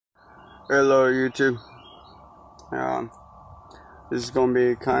Hello YouTube. This is gonna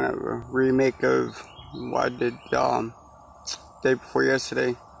be kind of a remake of what I did day before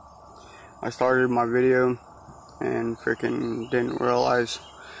yesterday. I started my video and freaking didn't realize,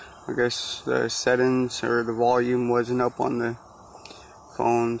 I guess the settings or the volume wasn't up on the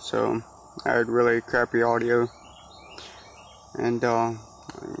phone, so I had really crappy audio, and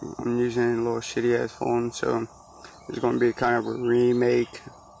I'm using a little shitty ass phone, so it's gonna be kind of a remake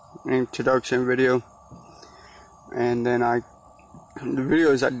introduction video. And then the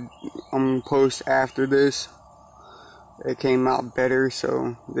videos I'm gonna post after this, it came out better,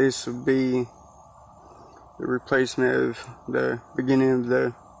 so this would be the replacement of the beginning of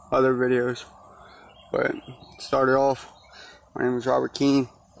the other videos. But started off, my name is Robert Keene.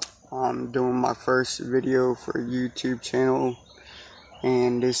 I'm doing my first video for a YouTube channel,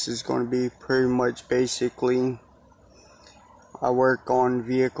 and this is going to be pretty much basically, I work on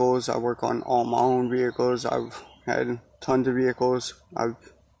vehicles. I work on all my own vehicles. I've had tons of vehicles. I've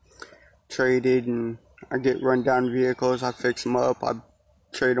traded, and I get run down vehicles. I fix them up. I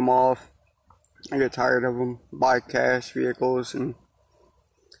trade them off. I get tired of them. Buy cash vehicles and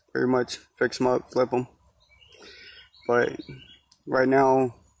pretty much fix them up, flip them. But right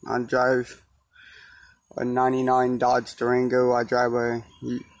now, I drive a 99 Dodge Durango. I drive a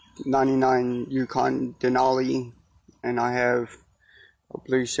 99 Yukon Denali. And I have a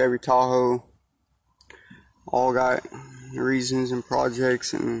blue Chevy Tahoe. All got reasons and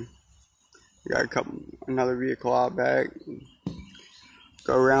projects, and got another vehicle out back.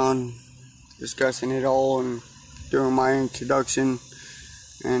 Go around discussing it all and doing my introduction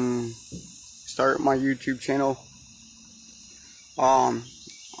and start my YouTube channel. I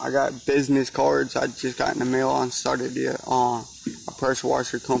got business cards I just got in the mail. I started a pressure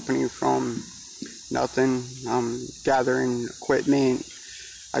washer company from nothing. I'm gathering equipment.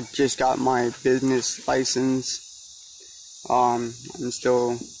 I just got my business license. I'm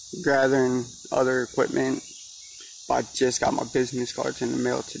still gathering other equipment, but I just got my business cards in the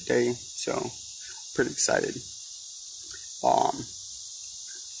mail today, so pretty excited.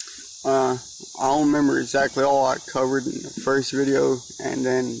 I don't remember exactly all I covered in the first video and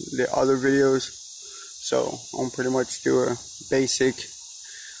then the other videos, so I'll pretty much do a basic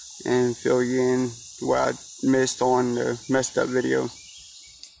and fill you in what I missed on the messed up video.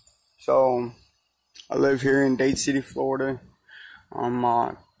 So I live here in Dade City, Florida. I'm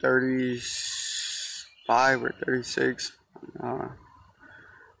 35 or 36.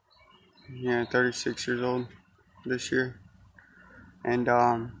 36 years old this year. And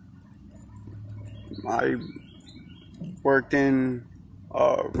I worked in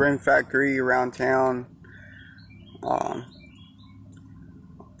a rim factory around town.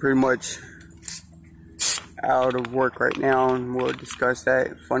 Pretty much out of work right now, and we'll discuss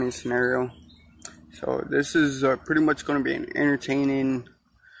that funny scenario. So this is pretty much going to be an entertaining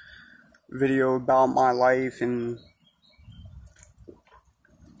video about my life and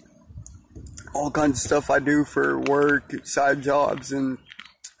all kinds of stuff I do for work, side jobs, and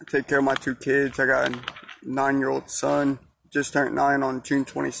I take care of my 2 kids. I got a 9-year-old son, just turned 9 on June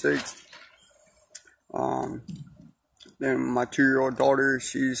 26th. Then my 2-year-old daughter,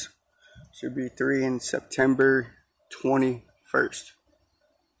 she'll be 3 in September 21st.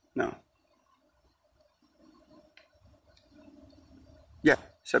 No. Yeah,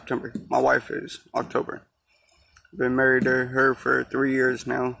 September. My wife is October. I've been married to her for 3 years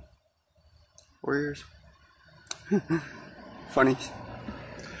now. 4 years? Funny.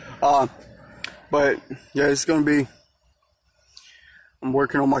 But yeah, it's gonna be, I'm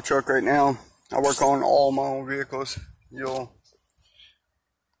working on my truck right now. I work on all my own vehicles. You'll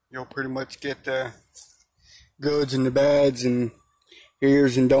pretty much get the goods and the bads and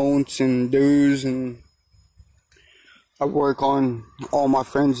here's and don'ts and do's, and I work on all my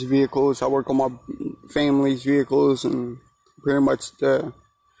friends' vehicles. I work on my family's vehicles, and pretty much the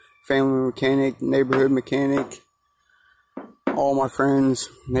family mechanic, neighborhood mechanic. All my friends,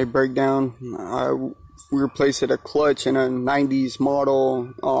 they break down. We replaced a clutch in a 90s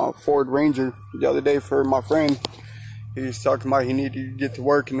model Ford Ranger the other day for my friend. He was talking about he needed to get to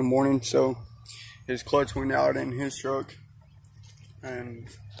work in the morning, so his clutch went out in his truck. And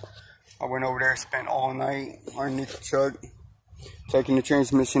I went over there, spent all night underneath the truck, taking the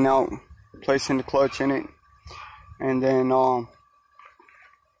transmission out, placing the clutch in it, and then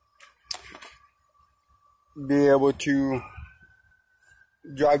be able to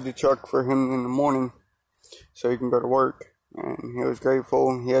drive the truck for him in the morning so he can go to work. And he was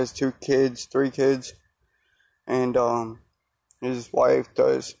grateful. He has 3 kids, and his wife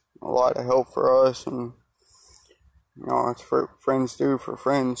does a lot of help for us, and it's for friends do for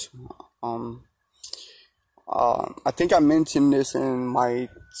friends. I think I mentioned this in my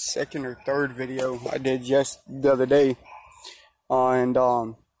second or third video I did just the other day. And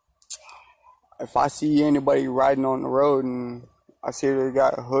if I see anybody riding on the road and I see they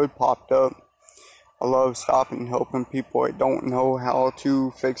got a hood popped up, I love stopping and helping people that don't know how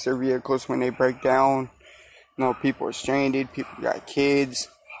to fix their vehicles when they break down. You know, people are stranded, people got kids.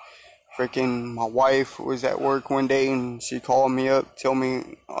 Freaking my wife was at work one day and she called me up, told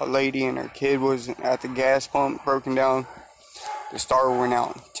me a lady and her kid was at the gas pump, broken down. The starter went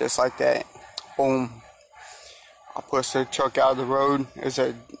out, just like that. Boom. I pushed the truck out of the road. It's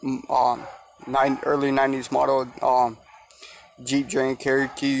a early 90s model Jeep Grand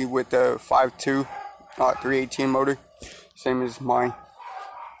Cherokee with the 5.2 318 motor, same as my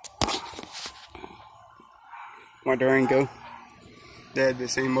Durango. They had the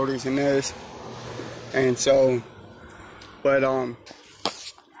same motors in theirs, and so, but you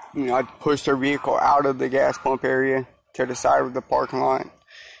know, I pushed her vehicle out of the gas pump area to the side of the parking lot.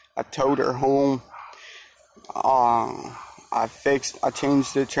 I towed her home. I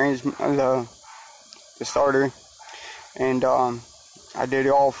changed the starter, and I did it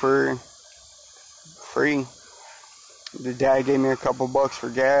all for free. The dad gave me a couple bucks for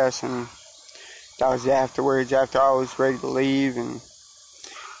gas, and that was afterwards, after I was ready to leave, and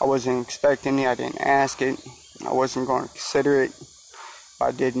I wasn't expecting it. I didn't ask it. I wasn't going to consider it if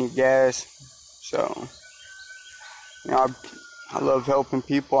I did need gas. So, you know, I love helping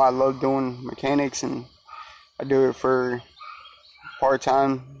people. I love doing mechanics, and I do it for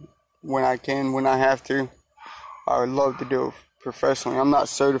part-time when I can, when I have to. I would love to do it professionally. I'm not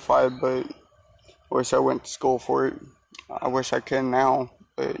certified, but I wish I went to school for it. I wish I could now,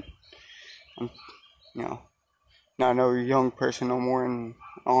 but I'm, you know, not no young person no more, and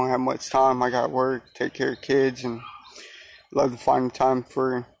I don't have much time. I got work, take care of kids, and love to find time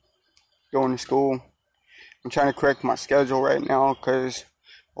for going to school. I'm trying to correct my schedule right now because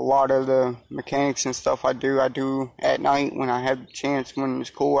a lot of the mechanics and stuff I do at night when I have the chance, when it's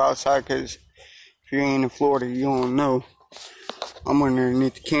cool outside, because if you ain't in Florida, you don't know. I'm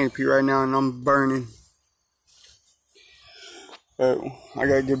underneath the canopy right now and I'm burning. But I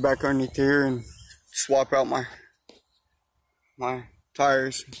gotta get back underneath here and swap out my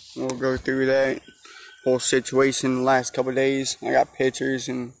tires. We'll go through that whole situation the last couple of days. I got pictures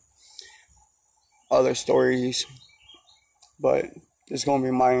and other stories, but it's gonna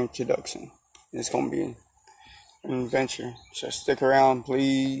be my introduction. It's gonna be an adventure. So stick around,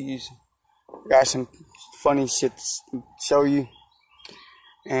 please. Got some funny shit to show you,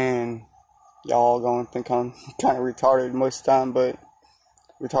 and y'all gonna think I'm kind of retarded most of the time, but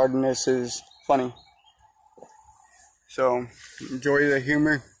retardedness is funny. So enjoy the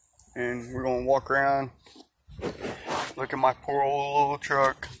humor, and we're gonna walk around, look at my poor old little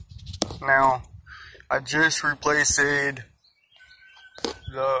truck. Now, I just replaced the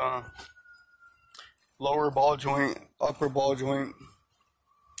lower ball joint, upper ball joint,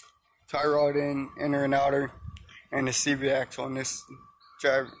 tie rod in, inner and outer, and the CV axle on this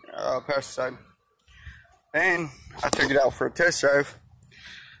passenger side. And I took it out for a test drive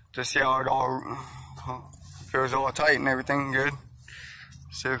to see how it all, if it was all tight and everything good.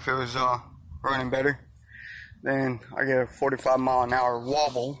 See if it was running better. Then I get a 45-mile-an-hour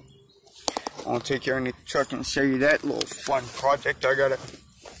wobble. I'll take you underneath the truck and show you that little fun project. I gotta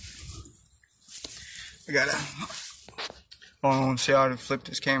I want to see how to flip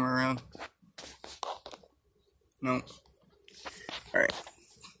this camera around. No. Alright.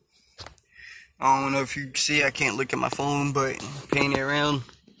 I don't know if you can see, I can't look at my phone, but pan it around,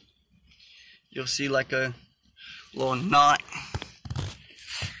 you'll see like a little knot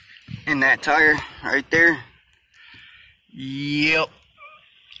in that tire right there. Yep.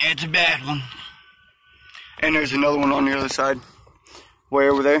 It's a bad one. And there's another one on the other side, way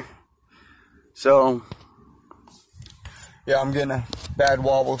over there. So, yeah, I'm getting a bad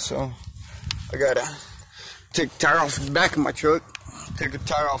wobble, so I gotta take the tire off the back of my truck, take the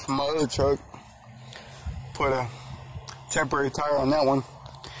tire off of my other truck, put a temporary tire on that one,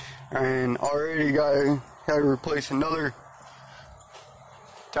 and already had to replace another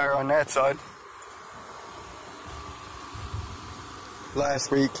tire on that side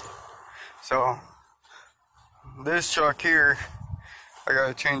last week. So this truck here, I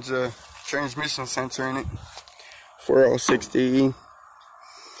gotta change the transmission sensor in it, 406DE.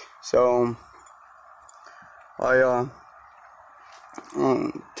 So I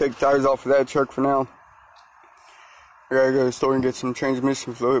take tires off of that truck for now. I gotta go to the store and get some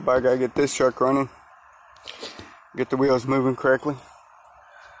transmission fluid, but I gotta get this truck running, get the wheels moving correctly.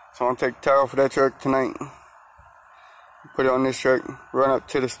 So I'm gonna take the tire off of that truck tonight, put it on this truck, run up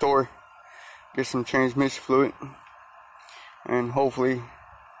to the store, get some transmission fluid, and hopefully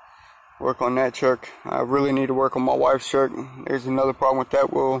work on that truck. I really need to work on my wife's truck. There's another problem with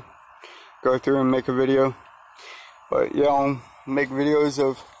that. We'll go through and make a video. But yeah, I'll make videos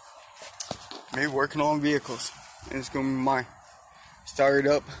of me working on vehicles. And it's gonna be my started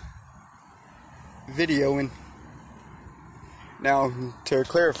up videoing. Now, to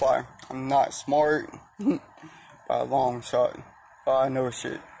clarify, I'm not smart by a long shot, but I know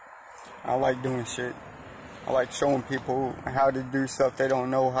shit. I like doing shit. I like showing people how to do stuff they don't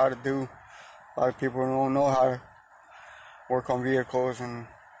know how to do. A lot of people don't know how to work on vehicles, and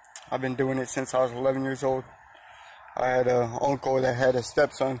I've been doing it since I was 11 years old. I had an uncle that had a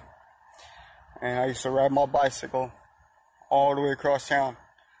stepson, and I used to ride my bicycle all the way across town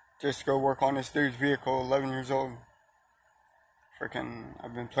just to go work on this dude's vehicle, 11 years old. Freaking,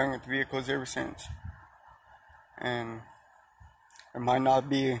 I've been playing with vehicles ever since. And it might not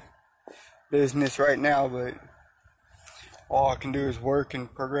be business right now, but all I can do is work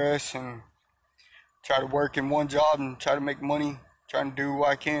and progress and try to work in one job and try to make money, trying to do what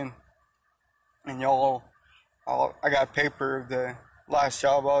I can. And y'all, I got paper of the last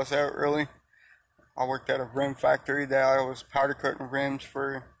job I was at early. I worked at a rim factory that I was powder coating rims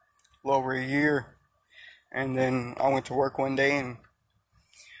for a little over a year. And then I went to work one day and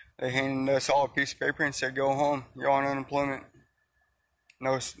they handed us all a piece of paper and said, go home, you're on unemployment.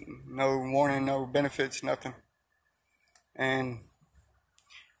 No warning, no benefits, nothing. And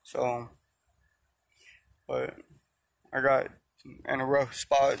so, but I got in a rough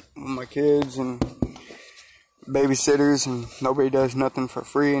spot with my kids and babysitters, and nobody does nothing for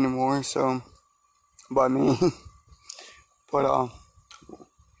free anymore, so, by me. But,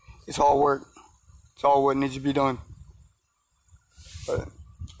 it's all work. It's all what needs to be done. But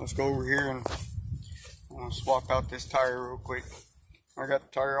let's go over here and I'm gonna swap out this tire real quick. I got the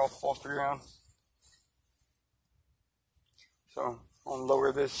tire off the ground. So I'm gonna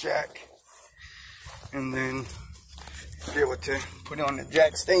lower this jack and then be able to put it on the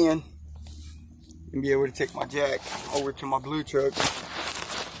jack stand and be able to take my jack over to my blue truck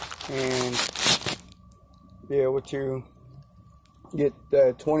and be able to get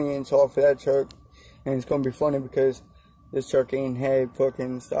the 20-inch off of that truck. And it's gonna be funny because this truck ain't had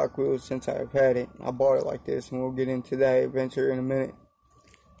fucking stock wheels since I've had it. I bought it like this, and we'll get into that adventure in a minute.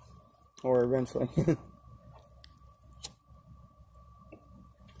 Or eventually.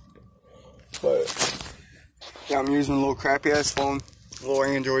 But yeah, I'm using a little crappy ass phone, a little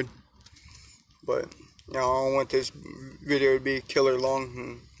Android. But you know, I don't want this video to be killer long,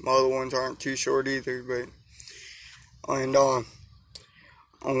 and my other ones aren't too short either. But I'm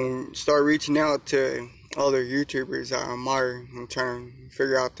gonna start reaching out to other YouTubers I admire and trying to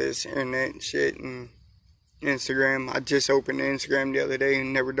figure out this internet shit and Instagram. I just opened Instagram the other day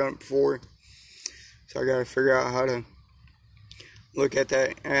and never done it before, so I gotta figure out how to look at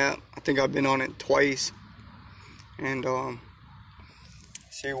that app. I think I've been on it twice, and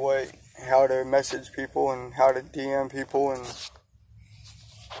see how to message people and how to DM people and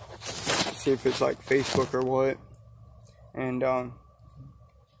see if it's like Facebook or what, and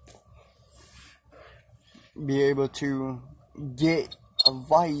be able to get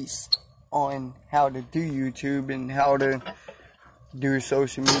advice on how to do YouTube and how to do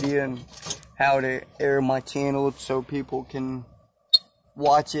social media and how to air my channel so people can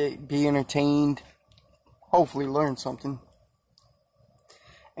watch it, be entertained, hopefully learn something,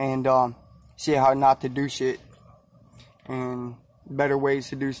 and see how not to do shit and better ways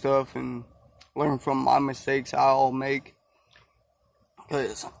to do stuff and learn from my mistakes I'll make,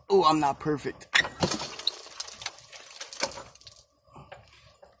 because I'm not perfect.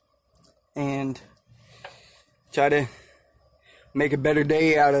 And try to make a better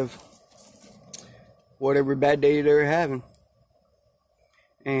day out of whatever bad day they're having.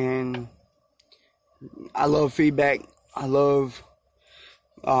 And I love feedback. I love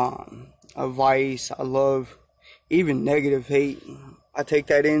advice. I love even negative hate. I take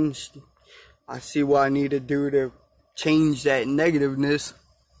that in. I see what I need to do to change that negativeness,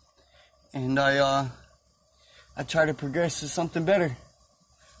 and I try to progress to something better.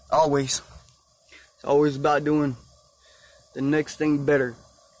 Always. It's always about doing the next thing better,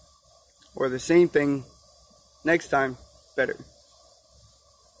 or the same thing next time better.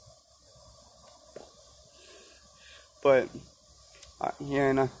 But yeah,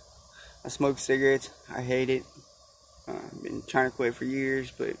 and I smoke cigarettes. I hate it. I've been trying to quit for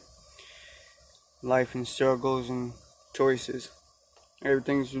years, but life and struggles and choices.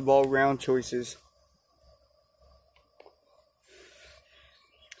 Everything's revolved around choices.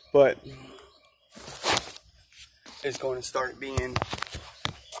 But it's going to start being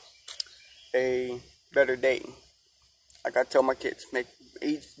a better day. Like I tell my kids, make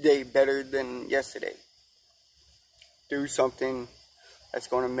each day better than yesterday. Do something that's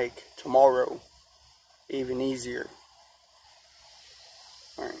going to make tomorrow even easier.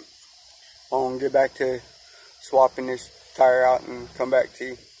 Alright. I'm going to get back to swapping this tire out and come back to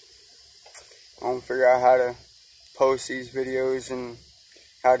you. I'm going to figure out how to post these videos and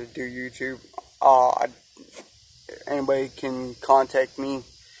how to do YouTube. Anybody can contact me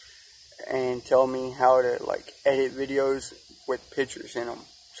and tell me how to like edit videos with pictures in them,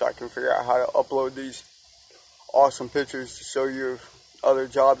 so I can figure out how to upload these awesome pictures to show you other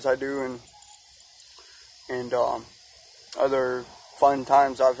jobs I do and other fun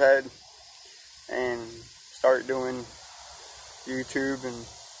times I've had, and start doing YouTube. And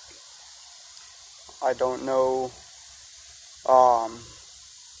I don't know,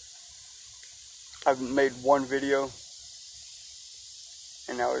 I've made one video,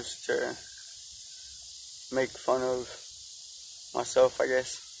 and that was to make fun of myself, I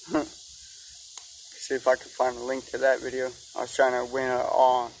guess. See if I can find a link to that video. I was trying to win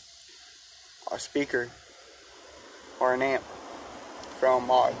a speaker or an amp from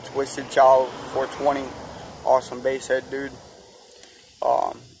Twisted Child 420, awesome bass head dude.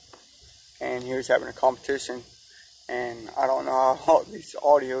 And he was having a competition, and I don't know how all these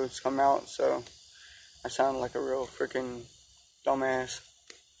audios come out, so I sound like a real freaking dumbass.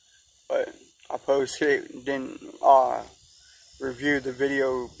 But I posted it, didn't review the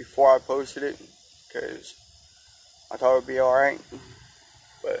video before I posted it, because I thought it would be alright.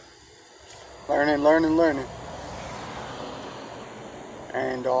 But learning.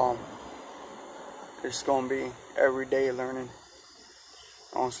 And it's gonna be everyday learning.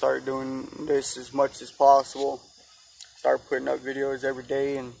 I'm gonna start doing this as much as possible. Start putting up videos every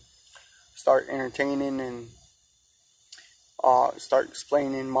day and start entertaining, and start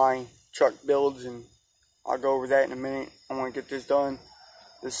explaining my truck builds, and I'll go over that in a minute. I want to get this done.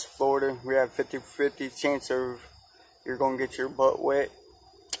 This is Florida. We have 50-50 chance of you're gonna get your butt wet.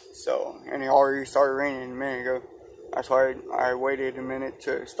 So, and it already started raining a minute ago. That's why I waited a minute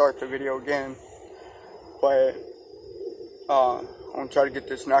to start the video again. But I'm gonna try to get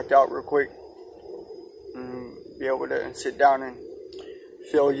this knocked out real quick and be able to sit down and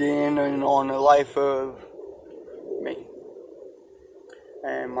fill you in on the life of me.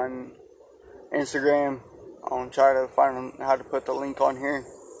 And my Instagram, I'm gonna try to find how to put the link on here.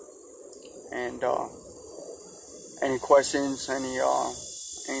 And any questions,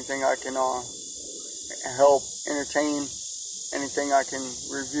 anything I can help entertain, anything I can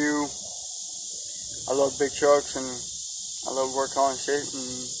review. I love big trucks, and I love working on shit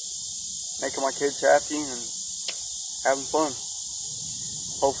and making my kids happy and having fun.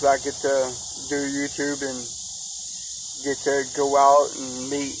 Hopefully I get to do YouTube and get to go out and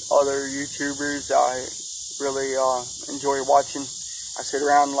meet other YouTubers I really enjoy watching. I sit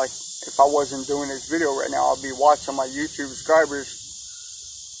around, like, if I wasn't doing this video right now, I'll be watching my YouTube subscribers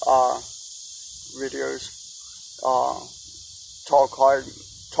videos.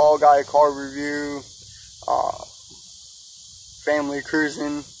 Tall guy car review, family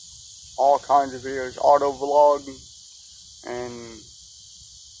cruising, all kinds of videos, auto vlog, and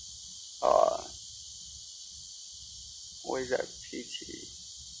what is that, PT?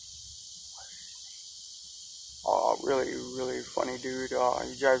 Really funny dude.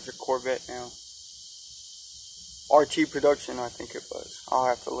 He drives a Corvette now. RT Production, I think it was. I'll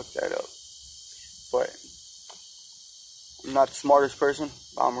have to look that up. But I'm not the smartest person,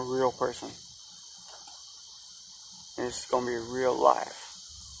 but I'm a real person. And it's gonna be real life.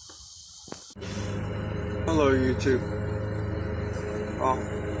 Hello, YouTube. Well,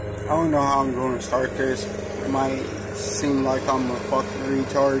 I don't know how I'm going to start this. It might seem like I'm a fucking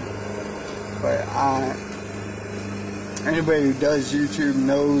retard, but anybody who does YouTube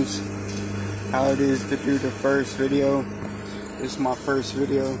knows how it is to do the first video. This is my first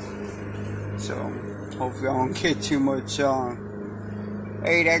video, so hopefully I don't get too much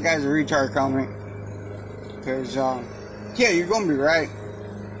hey, that guy's a retard comment, because yeah, you're gonna be right,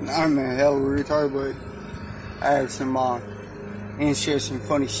 I'm a hell of a retard, but I have some interesting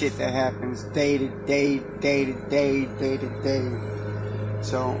funny shit that happens day to day,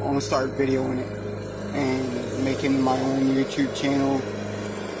 so I'm gonna start videoing it and making my own YouTube channel.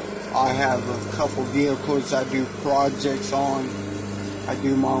 I have a couple vehicles I do projects on. I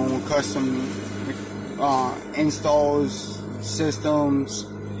do my own custom installs, systems.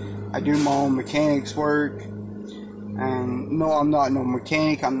 I do my own mechanics work. And no, I'm not no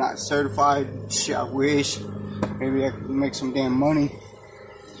mechanic. I'm not certified. Shit, I wish. Maybe I could make some damn money.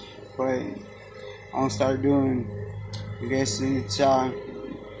 But I'm gonna start doing, I guess it's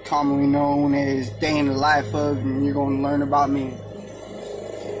commonly known as Day in the Life of, and you're going to learn about me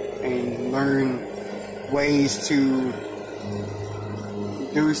and learn ways to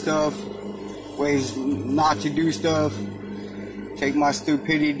do stuff, ways not to do stuff. Take my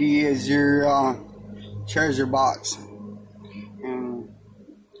stupidity as your treasure box and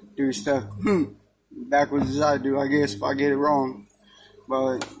do stuff backwards as I do, I guess, if I get it wrong.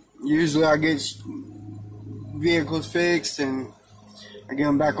 But usually I get vehicles fixed and I get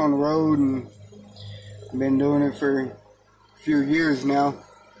them back on the road, and I've been doing it for a few years now.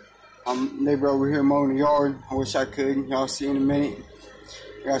 Neighbor over here mowing the yard. I wish I could. Y'all see in a minute.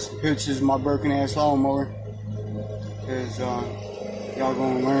 Got some pictures of my broken ass lawnmower. Cause y'all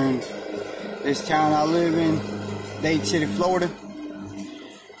gonna learn this town I live in, Dade City, Florida,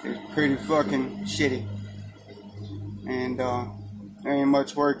 is pretty fucking shitty. And there ain't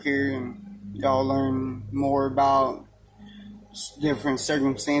much work here, and y'all learn more about different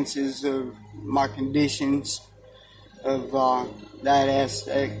circumstances of my conditions of that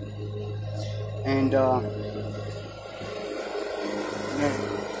aspect. And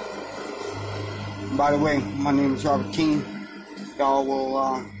by the way, my name is Robert King. Y'all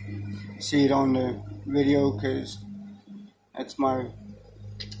will see it on the video, because that's my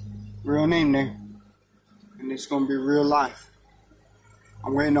real name there, and it's gonna be real life.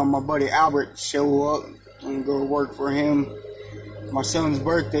 I'm waiting on my buddy Albert to show up and go to work for him. My son's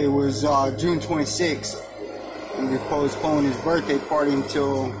birthday was June 26th, and we postponed his birthday party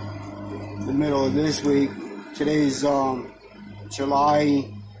until the middle of this week. Today's July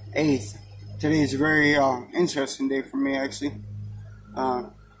 8th. Today's a very interesting day for me, actually.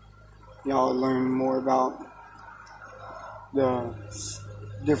 Y'all learn more about the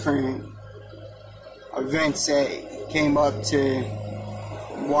different events that came up to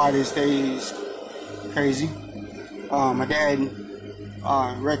why this day is crazy. My dad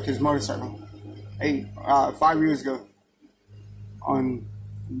wrecked his motorcycle 5 years ago on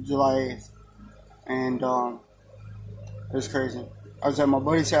July 8th, and it was crazy. I was at my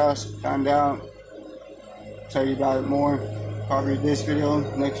buddy's house, found out, tell you about it more, probably this video,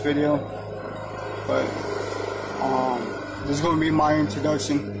 next video, but this is going to be my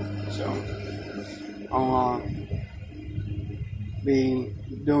introduction. So I'll be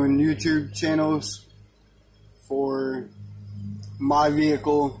doing YouTube channels for my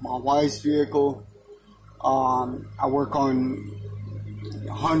vehicle, my wife's vehicle. I work on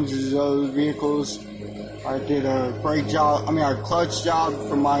hundreds of those vehicles. I did a brake job, a clutch job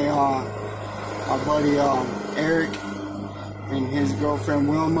for my buddy Eric and his girlfriend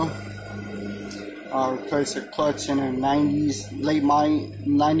Wilma. Replaced a clutch in a late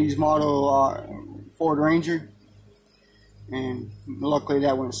 90s model Ford Ranger, and luckily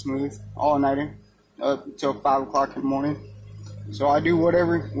that went smooth, all-nighter, up until 5 o'clock in the morning. So I do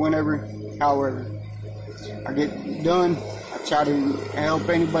whatever, whenever, however I get done. I try to help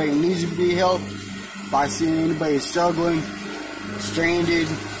anybody who needs to be helped. If I see anybody struggling, stranded,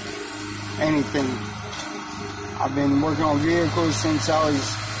 anything. I've been working on vehicles since I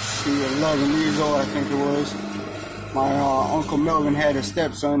was 11 years old, I think it was. My Uncle Melvin had a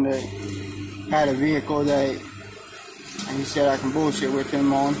stepson that had a vehicle that, and he said I can bullshit with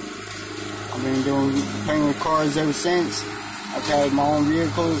him on. I've been playing with cars ever since. I've had my own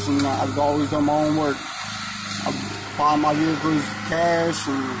vehicles, and I've always done my own work. I buy my vehicles cash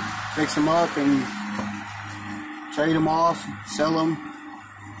and fix them up and trade them off, sell them,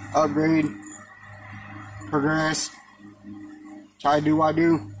 upgrade, progress, try to do what I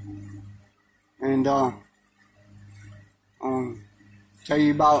do, and tell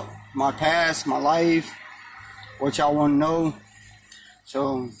you about my past, my life, what y'all want to know.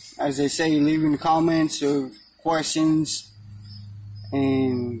 So, as they say, leave in the comments of questions,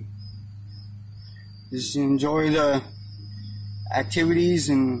 and just enjoy the activities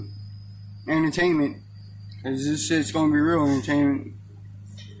and entertainment, because this shit's gonna be real entertainment.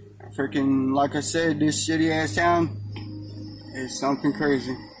 Freaking, like I said, this shitty ass town is something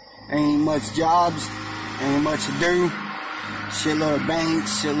crazy. Ain't much jobs, ain't much to do. Shitload of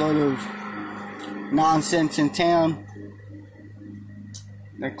banks, shitload of nonsense in town.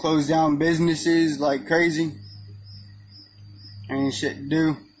 They close down businesses like crazy. Ain't shit to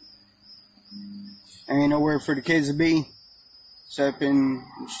do. Ain't nowhere for the kids to be, except in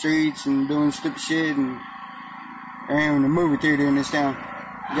the streets and doing stupid shit. And there ain't even a movie theater in this town.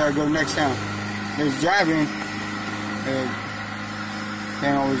 You gotta go next town. There's drive-in.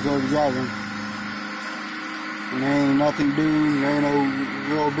 Can't always go to drive-in. And there ain't nothing to do. There ain't no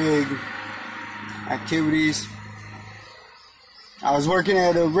real big activities. I was working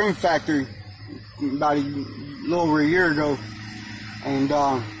at a ring factory about a little over a year ago, and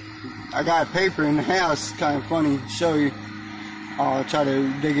I got paper in the house. Kind of funny to show you. I'll try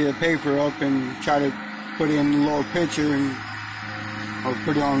to dig the paper up and try to put in a little picture and or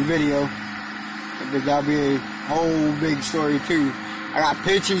put it on video. But that'll be a whole big story too. I got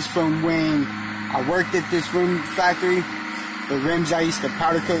pictures from when I worked at this rim factory. The rims I used to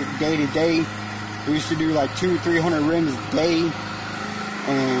powder coat day to day. We used to do like 200-300 rims a day,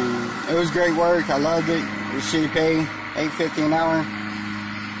 and it was great work. I loved it. It was shitty pay, $8.50 an hour,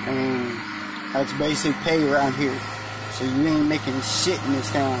 and that's basic pay around here. So you ain't making shit in this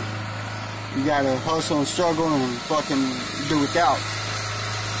town. You gotta hustle and struggle and fucking do without.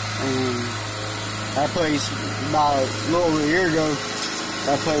 And that place, about a little over a year ago,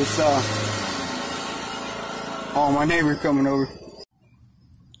 that place, my neighbor coming over.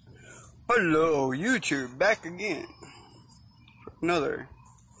 Hello, YouTube, back again for another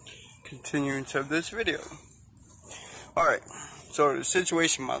continuance of this video. Alright, so the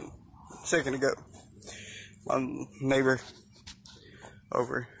situation a second ago, my neighbor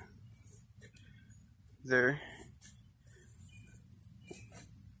over there,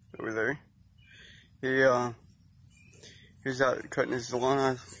 he was out cutting his lawn,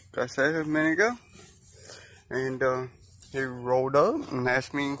 like I said a minute ago, and he rolled up and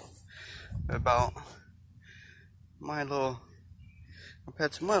asked me about my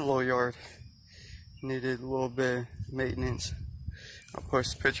pets in my little yard. Needed a little bit of maintenance. I'll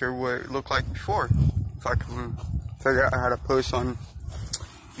post a picture of what it looked like before, if I can figure out how to post on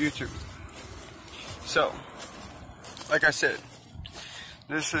YouTube. So, like I said,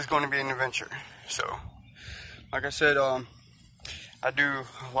 this is going to be an adventure. So, like I said, I do a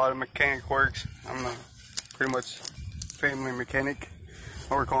lot of mechanic works. I'm a pretty much family mechanic.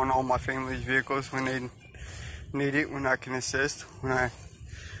 I work on all my family's vehicles when they need it, when I can assist, when I'm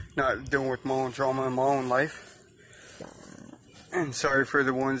not dealing with my own trauma in my own life. And sorry for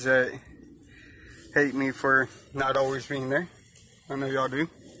the ones that hate me for not always being there. I know y'all do.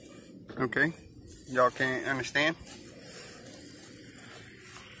 Okay? Y'all can't understand.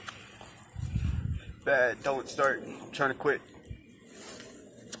 Bad, don't start trying to quit.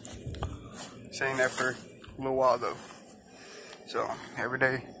 Saying that for a little while though. So, every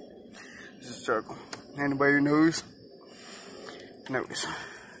day is a struggle. Anybody who knows.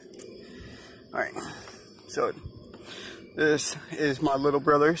 Alright, so this is my little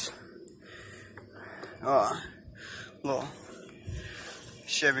brother's little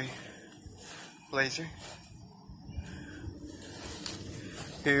Chevy Blazer.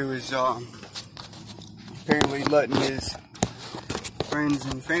 He was apparently letting his friends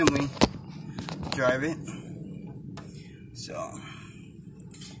and family drive it. So,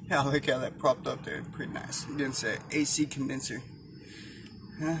 yeah, look how that propped up there. Pretty nice. Didn't say AC condenser.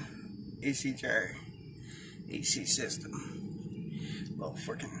 Huh? AC jar. AC system. Little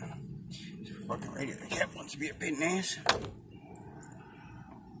fucking radio. The cat wants to be a pain in the ass.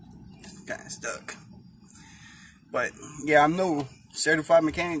 It's kind of stuck. But, yeah, I'm no certified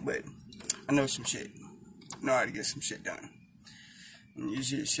mechanic, but I know some shit. I know how to get some shit done. And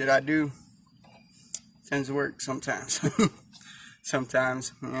usually the shit I do tends to work sometimes.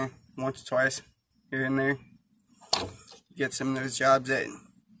 Sometimes, yeah, once or twice, here and there. Get some of those jobs that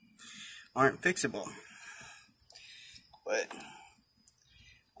aren't fixable. But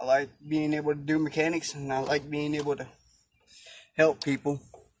I like being able to do mechanics, and I like being able to help people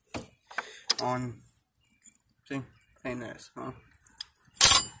on, see, ain't this, huh?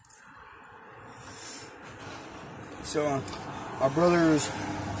 So, my brother is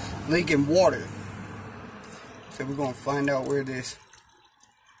leaking water. So we're going to find out where this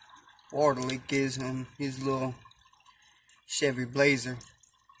water leak is in his little Chevy Blazer.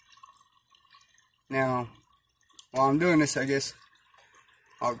 Now, while I'm doing this, I guess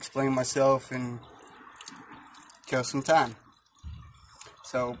I'll explain myself and kill some time.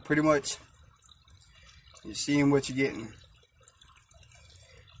 So pretty much, you're seeing what you're getting.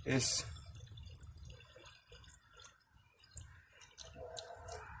 It's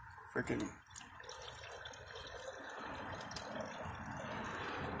freaking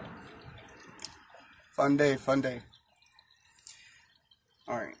fun day, fun day.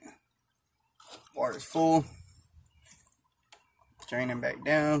 Alright. Water's full. Draining back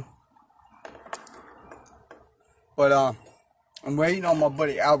down. But I'm waiting on my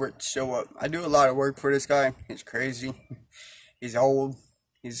buddy Albert to show up. I do a lot of work for this guy. He's crazy. He's old.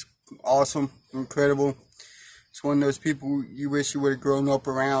 He's awesome. Incredible. It's one of those people you wish you would have grown up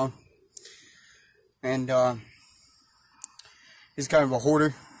around. And he's kind of a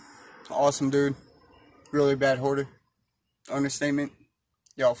hoarder. Awesome dude. Really bad hoarder. Understatement.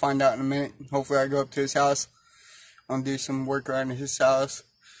 Y'all find out in a minute. Hopefully I go up to his house. I'm gonna do some work around his house.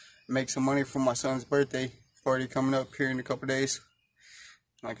 make some money for my son's birthday party coming up here in a couple days.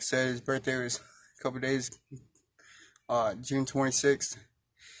 Like I said, his birthday was a couple days, June 26th.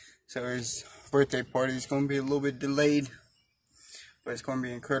 So his birthday party is going to be a little bit delayed, but it's going to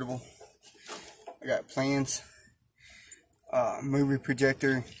be incredible. I got plans, movie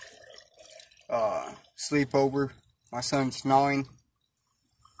projector, sleepover. My son's 9,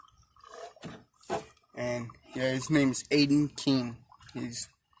 and yeah, his name is Aiden King. He's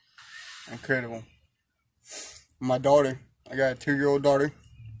incredible. My daughter, I got a 2-year-old daughter.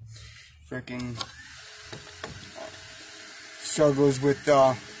 Freaking struggles with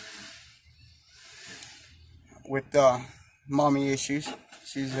mommy issues.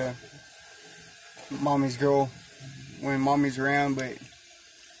 She's a mommy's girl when mommy's around, but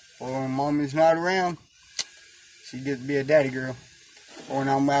when mommy's not around, she gets to be a daddy girl. When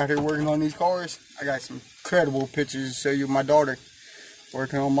I'm out here working on these cars, I got some incredible pictures to show you of my daughter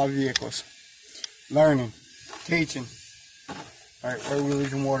working on my vehicles, learning, teaching. Alright, where are we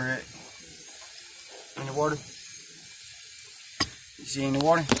leaving water at? In the water? You see in the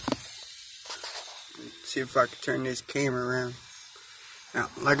water? Let's see if I can turn this camera around. Now,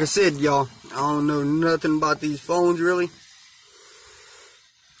 like I said, y'all, I don't know nothing about these phones really.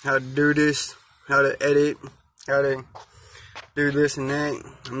 How to do this, how to edit, how to do this and that.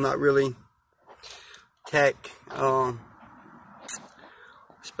 I'm not really tech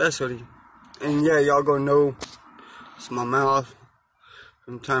specialty. And yeah, y'all gonna know it's my mouth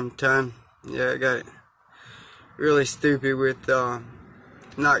from time to time. Yeah, I got it really stupid with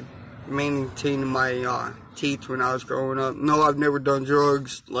not maintaining my teeth when I was growing up. No, I've never done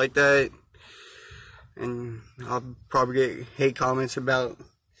drugs like that, and I'll probably get hate comments about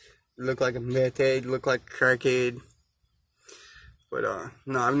look like a meth head, look like a crackhead. But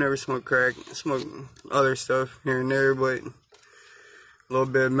no, I've never smoked crack. I smoked other stuff here and there, but a little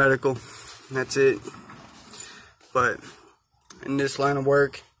bit of medical, that's it. But in this line of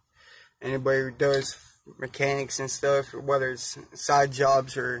work, anybody who does mechanics and stuff, whether it's side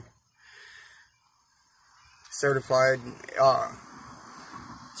jobs or certified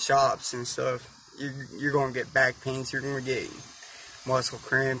shops and stuff, you're gonna get back pains, you're gonna get muscle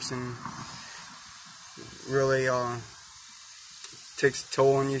cramps, and really takes a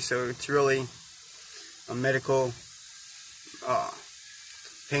toll on you. So it's really a medical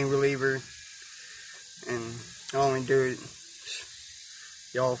pain reliever, and I only do it,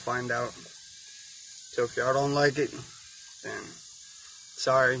 y'all find out. So if y'all don't like it, then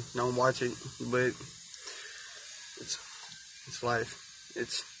sorry, don't watch it. But it's life.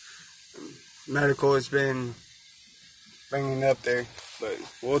 It's medical has been bringing up there, but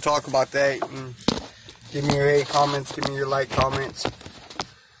we'll talk about that. And give me your hate comments, give me your like comments.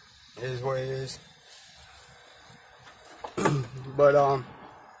 It is what it is. But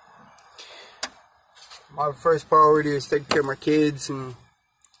my first priority is taking care of my kids and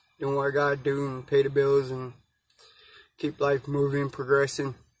doing what I gotta do and pay the bills and keep life moving,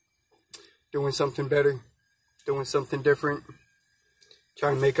 progressing, doing something better, doing something different,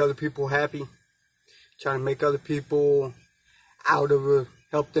 trying to make other people happy, trying to make other people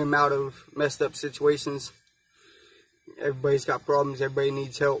help them out of messed up situations. Everybody's got problems, everybody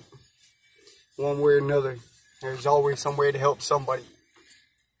needs help, one way or another. There's always some way to help somebody.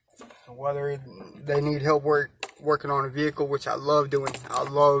 Whether they need help working on a vehicle, which I love doing. I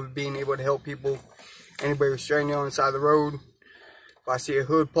love being able to help people. Anybody who's stranded on the side of the road, if I see a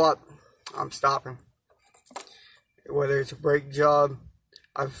hood pop, I'm stopping. Whether it's a brake job,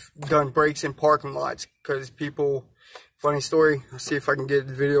 I've done brakes in parking lots because people, funny story, I'll see if I can get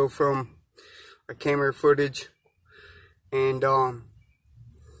the video from a camera footage and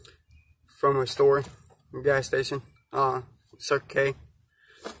from a store, a gas station, Circle K.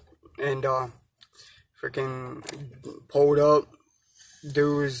 And freaking pulled up.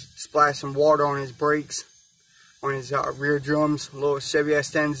 Dude was splashing water on his brakes, on his rear drums, little Chevy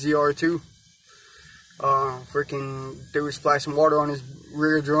S10 ZR2. Freaking dude was splashing water on his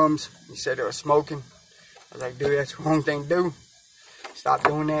rear drums. He said it was smoking. I was like, dude, that's the wrong thing to do. Stop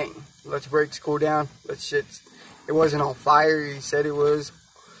doing that. Let the brakes cool down. Let shit. It wasn't on fire. He said it was,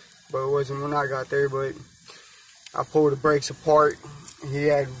 but it wasn't when I got there. But I pulled the brakes apart. He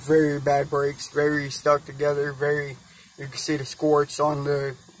had very bad brakes, very stuck together, you can see the scorch on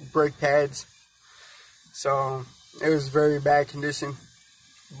the brake pads. So it was very bad condition.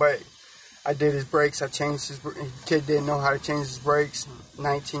 But I did his brakes, I changed his kid didn't know how to change his brakes.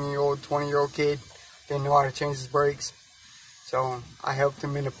 19-year-old, 20-year-old kid didn't know how to change his brakes. So I helped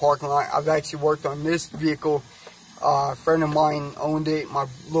him in the parking lot. I've actually worked on this vehicle. A friend of mine owned it, my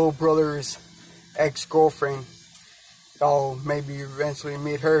little brother's ex-girlfriend. Y'all maybe eventually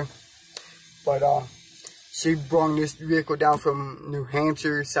meet her. But she brought this vehicle down from New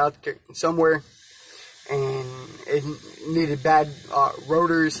Hampshire, somewhere, and it needed bad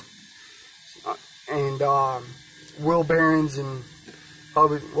rotors and wheel bearings and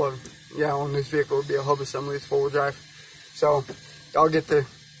hub. Well, yeah, on this vehicle would be a hub assembly. It's 4-wheel drive. So y'all get the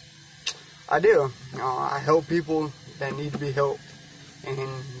idea. I help people that need to be helped, and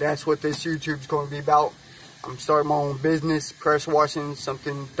that's what this YouTube's going to be about. I'm starting my own business, pressure washing,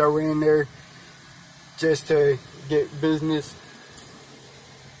 something throw in there just to get business.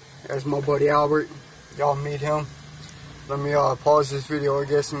 That's my buddy Albert. Y'all meet him. Let me pause this video, I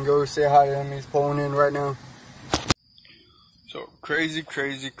guess, and go say hi to him. He's pulling in right now. So crazy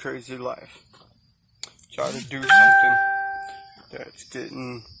life. Try to do something that's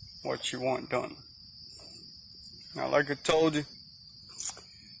getting what you want done. Now, like I told you,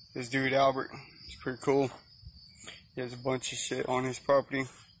 this dude Albert, he's pretty cool. He has a bunch of shit on his property.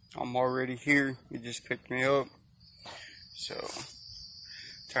 I'm already here. He just picked me up. So,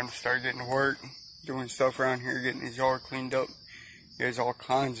 time to start getting to work, doing stuff around here, getting his yard cleaned up. He has all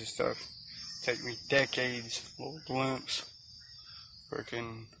kinds of stuff. Take me decades, little glimpse.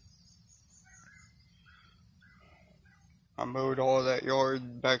 Freaking, I mowed all that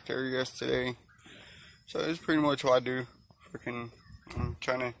yard back there yesterday. So that's pretty much what I do. Freaking, I'm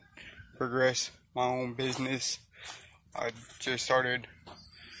trying to progress my own business. I just started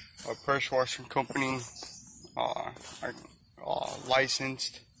a pressure washing company. I'm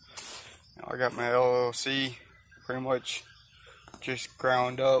licensed. I got my LLC. Pretty much just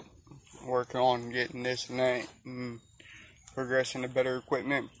ground up, working on getting this and that, and progressing to better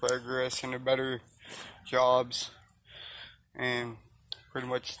equipment, progressing to better jobs, and pretty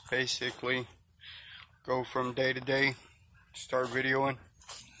much basically go from day to day, start videoing,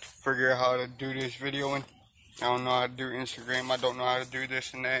 figure out how to do this videoing. I don't know how to do Instagram, I don't know how to do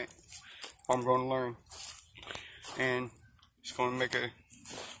this and that. I'm going to learn, and it's going to make a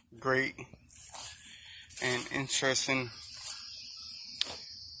great and interesting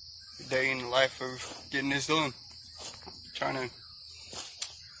day in the life of getting this done. Trying to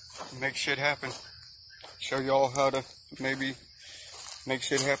make shit happen. Show y'all how to maybe make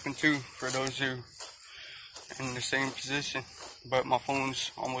shit happen too, for those who are in the same position. But my phone's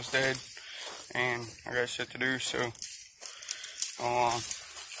almost dead and I got shit to do, so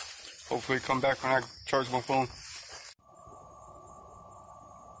hopefully come back when I charge my phone.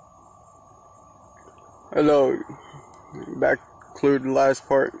 Hello, back to the last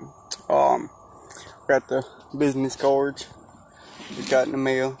part. Got the business cards we got in the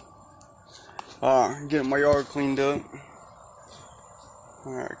mail. Getting my yard cleaned up.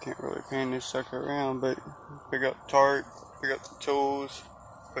 I can't really pan this sucker around, but pick up the tarp, pick up the tools,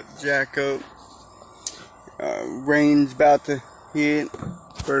 put the jack up. Rain's about to hit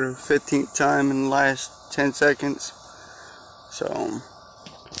for the 15th time in the last 10 seconds. So,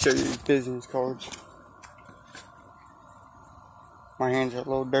 show you these business cards. My hands are a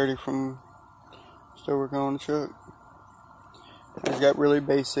little dirty from still working on the truck. I just got really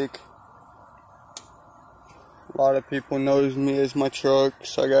basic. A lot of people knows me as my truck,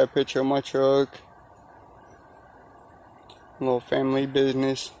 so I got a picture of my truck. A little family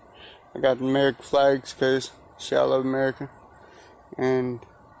business. I got the American flags because I love America. And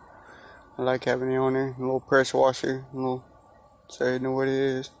I like having it on there. A little pressure washer. A little, so you know what it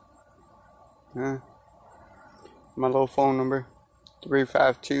is. Yeah. My little phone number.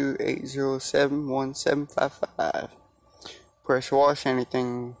 352-807-1755. Pressure wash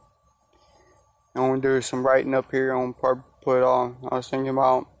anything. I want to do some writing up here. I want to put on. I was thinking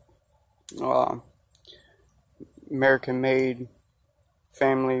about American made,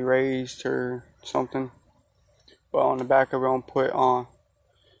 family raised, or something. But on the back of it, I'll put on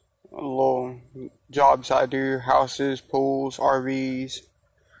little jobs I do: houses, pools, RVs,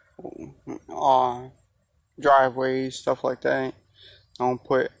 driveways, stuff like that. I'm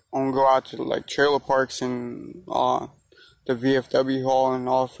gonna go out to like trailer parks and the VFW hall and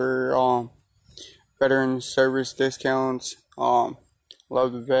offer veteran service discounts. Love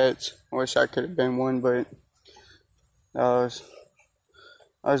the vets. I wish I could have been one, but that was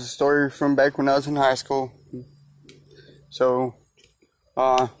a story from back when I was in high school. So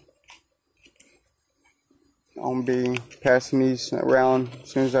I'm gonna be passing these around as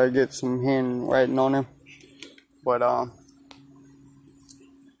soon as I get some handwriting on them. But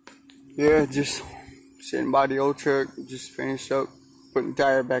yeah, just sitting by the old truck, just finished up putting the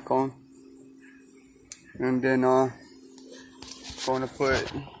tire back on, and then going to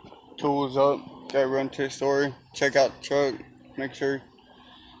put tools up. Got to run to the store, check out the truck, make sure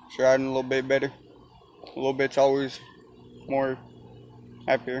it's riding a little bit better. A little bit's always more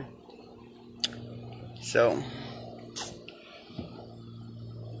happier. So,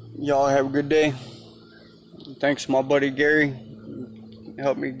 y'all have a good day. Thanks to my buddy Gary,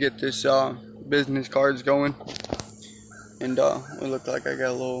 helped me get this business cards going. And it looked like I got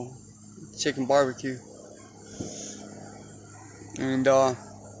a little chicken barbecue. And I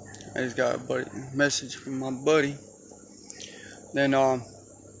just got a message from my buddy. Then I'm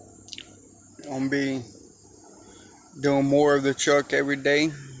gonna be doing more of the truck every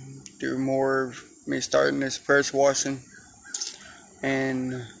day. Do more of me starting this press washing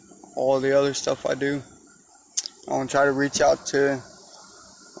and all the other stuff I do. I'm gonna try to reach out to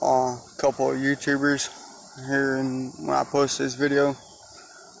a couple of YouTubers here and when I post this video,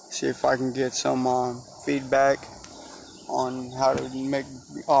 see if I can get some feedback on how to make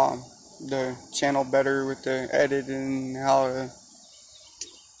the channel better with the editing, how to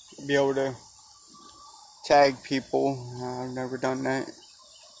be able to tag people. I've never done that,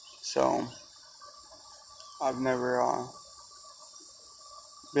 so I've never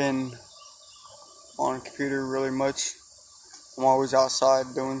been on a computer really much. I'm always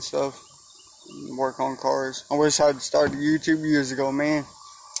outside doing stuff, work on cars. I wish I'd started YouTube years ago, man,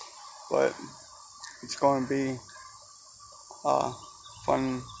 but it's going to be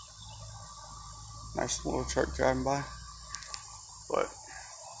fun, nice little truck driving by. But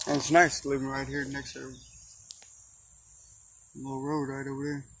and it's nice living right here next to a little road right over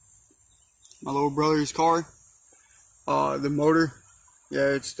there. My little brother's car, the motor, yeah,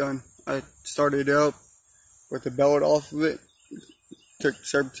 it's done. I started it up with the belt off of it, took the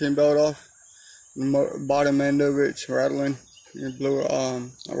serpentine belt off, the bottom end of it's rattling. It blew a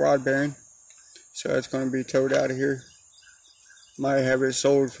rod bearing, so it's going to be towed out of here. Might have it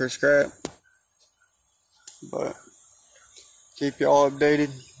sold for scrap, but keep y'all updated,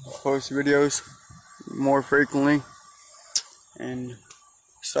 post videos more frequently, and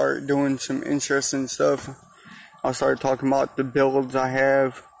start doing some interesting stuff. I'll start talking about the builds I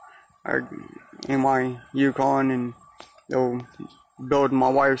have in my Yukon, and they'll build my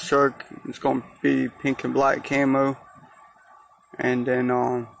wife's truck. It's gonna be pink and black camo, and then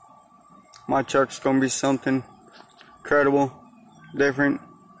my truck's gonna be something incredible, different.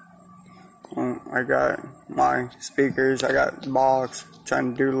 I got my speakers, I got the box,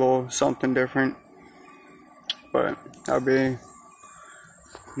 trying to do a little something different, but that'll be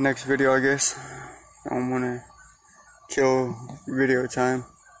next video, I guess. I'm gonna kill video time,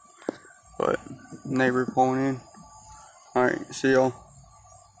 but neighbor pulling in. Alright, see y'all.